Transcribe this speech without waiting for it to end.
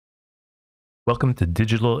Welcome to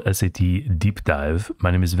Digital SAT Deep Dive. My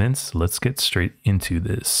name is Vince. Let's get straight into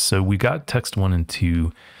this. So we got text 1 and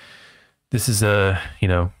 2. This is a,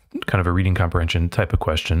 kind of a reading comprehension type of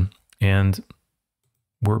question. And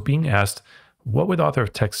we're being asked, what would the author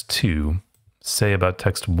of text 2 say about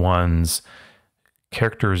text 1's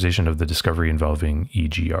characterization of the discovery involving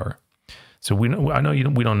EGR? So we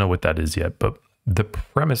don't know what that is yet, but the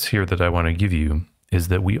premise here that I want to give you is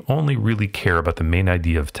that we only really care about the main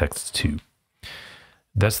idea of text 2.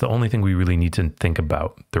 That's the only thing we really need to think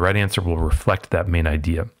about. The right answer will reflect that main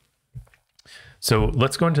idea. So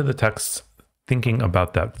let's go into the text thinking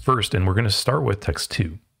about that first, and we're going to start with text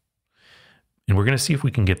 2. And we're going to see if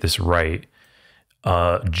we can get this right,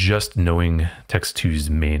 just knowing text 2's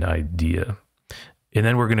main idea. And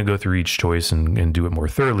then we're going to go through each choice and do it more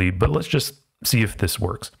thoroughly, but let's just see if this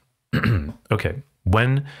works. Okay,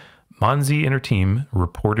 when Monzi and her team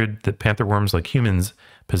reported that panther worms like humans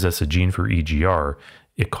possess a gene for EGR,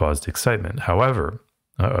 it caused excitement. However,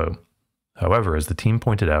 as the team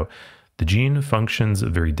pointed out, the gene functions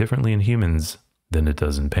very differently in humans than it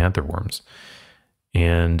does in panther worms.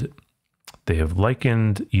 And they have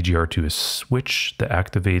likened EGR to a switch that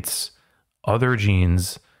activates other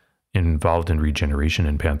genes involved in regeneration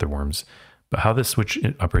in panther worms. But how this switch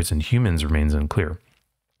operates in humans remains unclear.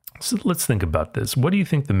 So let's think about this. What do you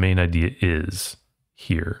think the main idea is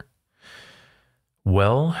here?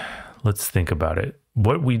 Well, let's think about it.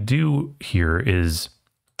 What we do here is,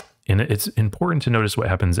 and it's important to notice what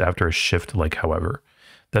happens after a shift like however.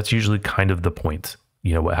 That's usually kind of the point.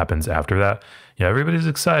 What happens after that? Yeah, everybody's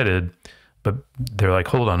excited, but they're like,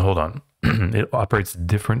 hold on. It operates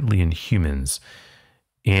differently in humans.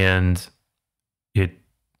 And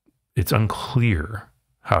it's unclear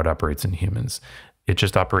how it operates in humans. It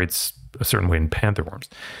just operates a certain way in panther worms.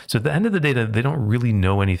 So at the end of the day, they don't really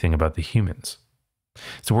know anything about the humans.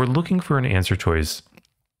 So we're looking for an answer choice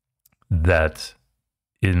that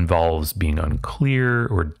involves being unclear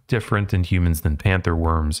or different in humans than panther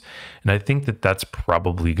worms. And I think that that's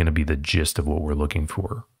probably going to be the gist of what we're looking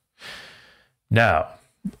for. Now,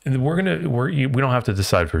 we don't have to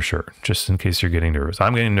decide for sure, just in case you're getting nervous.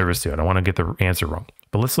 I'm getting nervous too. I don't want to get the answer wrong.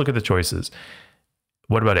 But let's look at the choices.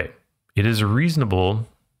 What about A? It is reasonable,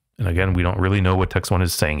 and again, we don't really know what text 1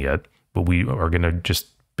 is saying yet, but we are going to just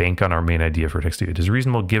bank on our main idea for text 2. It is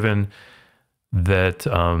reasonable given that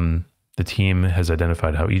the team has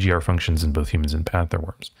identified how EGR functions in both humans and panther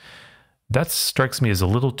worms. That strikes me as a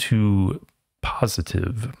little too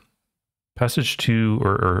positive. Passage 2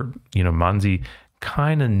 or Monzi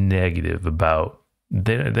kind of negative about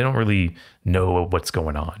they don't really know what's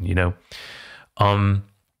going on,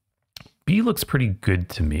 B looks pretty good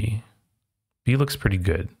to me. B looks pretty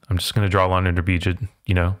good. I'm just going to draw a line under B.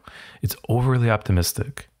 It's overly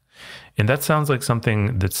optimistic. And that sounds like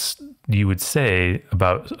something you would say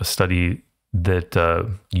about a study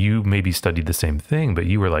that you maybe studied the same thing, but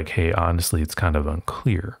you were like, hey, honestly, it's kind of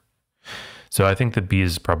unclear. So I think that B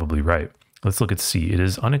is probably right. Let's look at C. It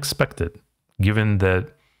is unexpected, given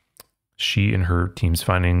that she and her team's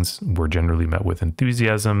findings were generally met with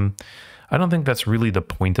enthusiasm. I don't think that's really the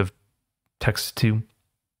point of text 2.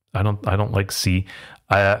 I don't like C.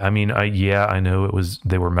 I know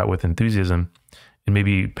they were met with enthusiasm, and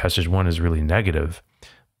maybe passage 1 is really negative,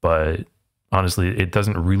 but honestly, it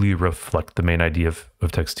doesn't really reflect the main idea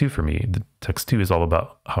of text 2 for me. The text 2 is all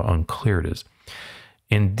about how unclear it is.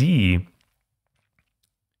 And D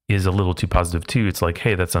is a little too positive too. It's like,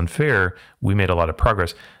 hey, that's unfair. We made a lot of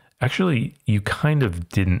progress. Actually, you kind of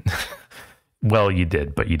didn't. Well, you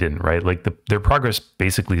did, but you didn't, right? Like their progress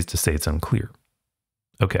basically is to say it's unclear.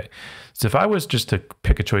 Okay, so if I was just to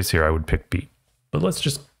pick a choice here, I would pick B. But let's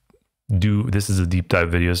just this is a deep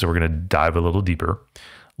dive video, so we're going to dive a little deeper.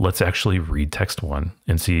 Let's actually read text 1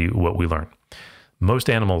 and see what we learn. Most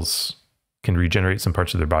animals can regenerate some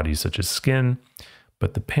parts of their bodies, such as skin,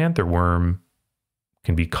 but the panther worm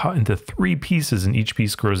can be cut into 3 pieces, and each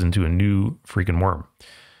piece grows into a new freaking worm.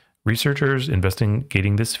 Researchers are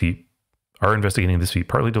investigating this feat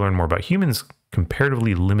partly to learn more about humans'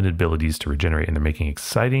 comparatively limited abilities to regenerate, and they're making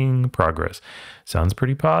exciting progress. Sounds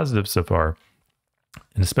pretty positive so far.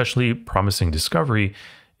 An especially promising discovery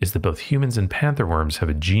is that both humans and panther worms have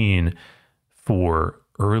a gene for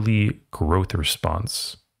early growth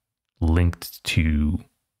response linked to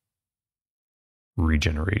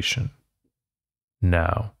regeneration.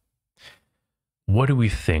 Now, what do we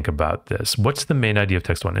think about this? What's the main idea of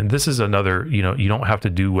text 1? And this is another, you don't have to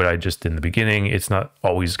do what I just did in the beginning. It's not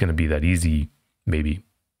always going to be that easy, maybe,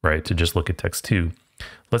 right? To just look at text 2.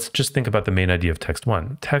 Let's just think about the main idea of text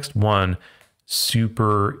 1. Text 1,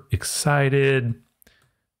 super excited,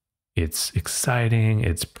 It's exciting.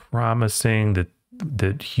 It's promising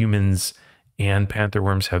that humans and panther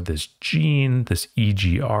worms have this gene, this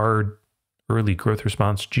EGR, early growth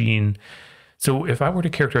response gene. So if I were to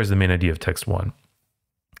characterize the main idea of text 1,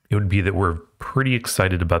 it would be that we're pretty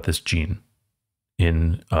excited about this gene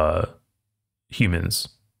in humans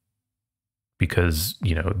because,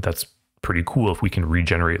 you know, that's pretty cool if we can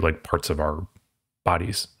regenerate like parts of our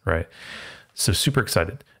bodies, right? So super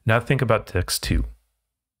excited. Now think about text 2.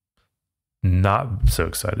 Not so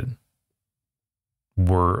excited.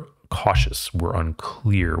 We're cautious, we're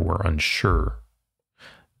unclear, we're unsure.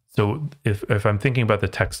 So if I'm thinking about the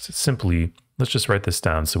text simply, let's just write this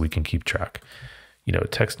down so we can keep track. You know,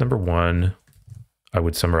 text number 1, I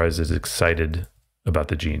would summarize as excited about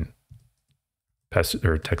the gene.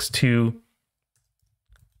 Text 2,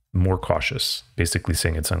 more cautious, basically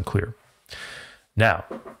saying it's unclear. Now,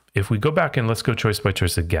 if we go back and let's go choice by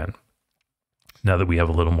choice again, now that we have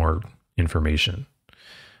a little more information,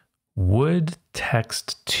 would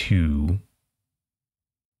text 2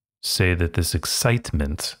 say that this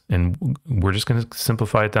excitement, and we're just going to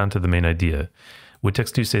simplify it down to the main idea, would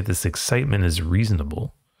text 2 say this excitement is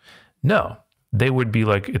reasonable? No, they would be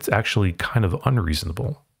like, it's actually kind of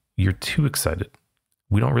unreasonable. You're too excited.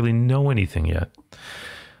 We don't really know anything yet.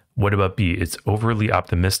 What about B? It's overly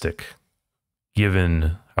optimistic,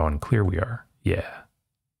 given how unclear we are. Yeah,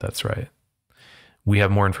 that's right. We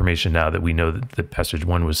have more information now that we know that passage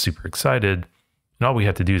 1 was super excited, and all we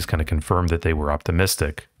have to do is kind of confirm that they were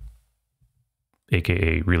optimistic,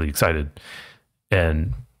 aka really excited.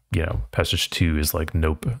 And, you know, passage 2 is like,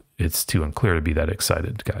 nope, it's too unclear to be that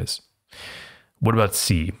excited, guys. What about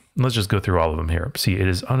C? Let's just go through all of them here. C, it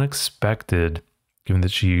is unexpected, given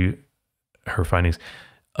that her findings.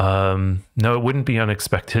 No, it wouldn't be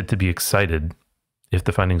unexpected to be excited. If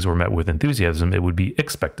the findings were met with enthusiasm, it would be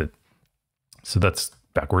expected. So that's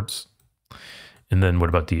backwards. And then what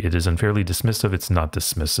about D? It is unfairly dismissive. It's not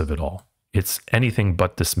dismissive at all. It's anything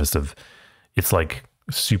but dismissive. It's like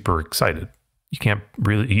super excited. You can't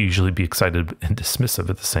really usually be excited and dismissive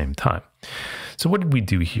at the same time. So what did we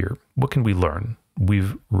do here? What can we learn?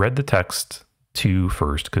 We've read the text 2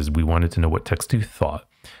 first because we wanted to know what text 2 thought.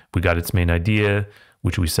 We got its main idea,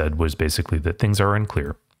 which we said was basically that things are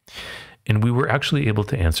unclear. And we were actually able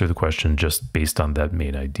to answer the question just based on that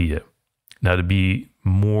main idea. Now, to be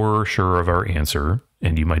more sure of our answer,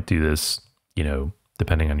 and you might do this, you know,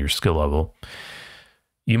 depending on your skill level,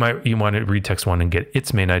 you want to read text 1 and get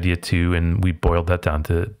its main idea too, and we boiled that down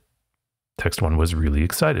to text 1 was really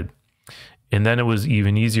excited. And then it was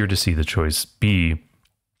even easier to see the choice B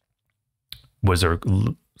was a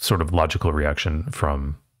sort of logical reaction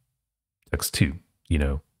from text 2. You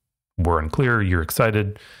know, we're unclear, you're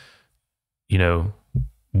excited. You know,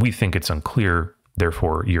 we think it's unclear,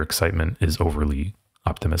 therefore your excitement is overly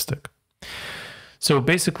optimistic. So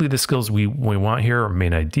basically the skills we want here are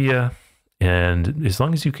main idea. And as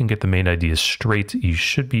long as you can get the main idea straight, you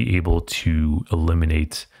should be able to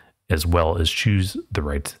eliminate as well as choose the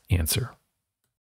right answer.